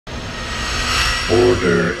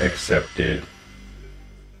Order accepted.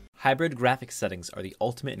 Hybrid graphics settings are the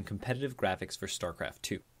ultimate in competitive graphics for Starcraft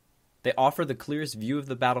 2. They offer the clearest view of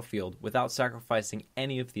the battlefield without sacrificing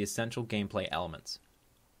any of the essential gameplay elements.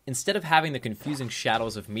 Instead of having the confusing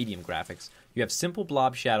shadows of medium graphics, you have simple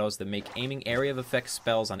blob shadows that make aiming area of effect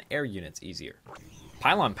spells on air units easier.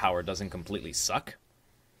 Pylon power doesn't completely suck.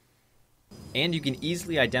 And you can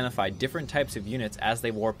easily identify different types of units as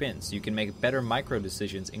they warp in, so you can make better micro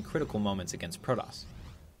decisions in critical moments against Protoss.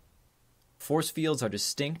 Force fields are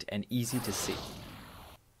distinct and easy to see.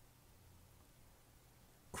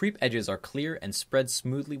 Creep edges are clear and spread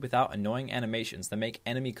smoothly without annoying animations that make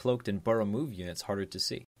enemy cloaked and burrow move units harder to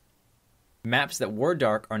see. Maps that were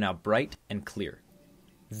dark are now bright and clear.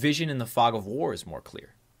 Vision in the fog of war is more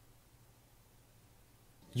clear.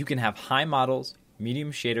 You can have high models,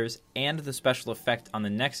 medium shaders, and the special effect on the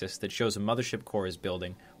Nexus that shows a mothership core is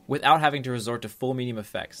building without having to resort to full medium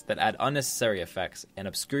effects that add unnecessary effects and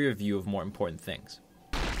obscure your view of more important things.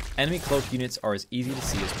 Enemy cloak units are as easy to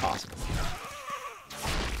see as possible.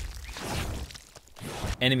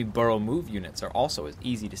 Enemy burrow move units are also as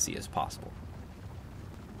easy to see as possible.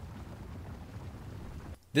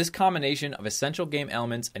 This combination of essential game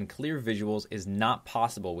elements and clear visuals is not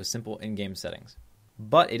possible with simple in-game settings.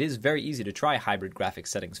 But it is very easy to try hybrid graphics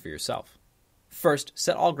settings for yourself. First,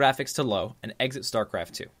 set all graphics to low and exit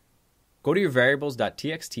StarCraft 2. Go to your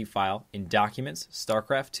variables.txt file in Documents,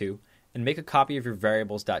 StarCraft 2, and make a copy of your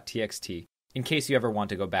variables.txt in case you ever want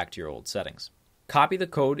to go back to your old settings. Copy the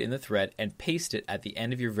code in the thread and paste it at the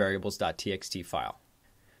end of your variables.txt file.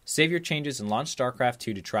 Save your changes and launch StarCraft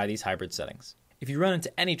 2 to try these hybrid settings. If you run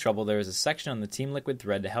into any trouble, there is a section on the Team Liquid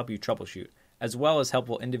thread to help you troubleshoot, as well as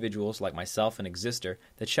helpful individuals like myself and Exister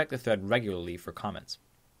that check the thread regularly for comments.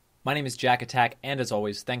 My name is Jack Attack, and as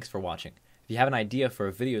always, thanks for watching. If you have an idea for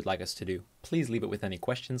a video you'd like us to do, please leave it with any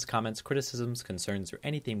questions, comments, criticisms, concerns, or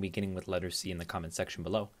anything beginning with letter C in the comment section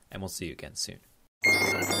below, and we'll see you again soon.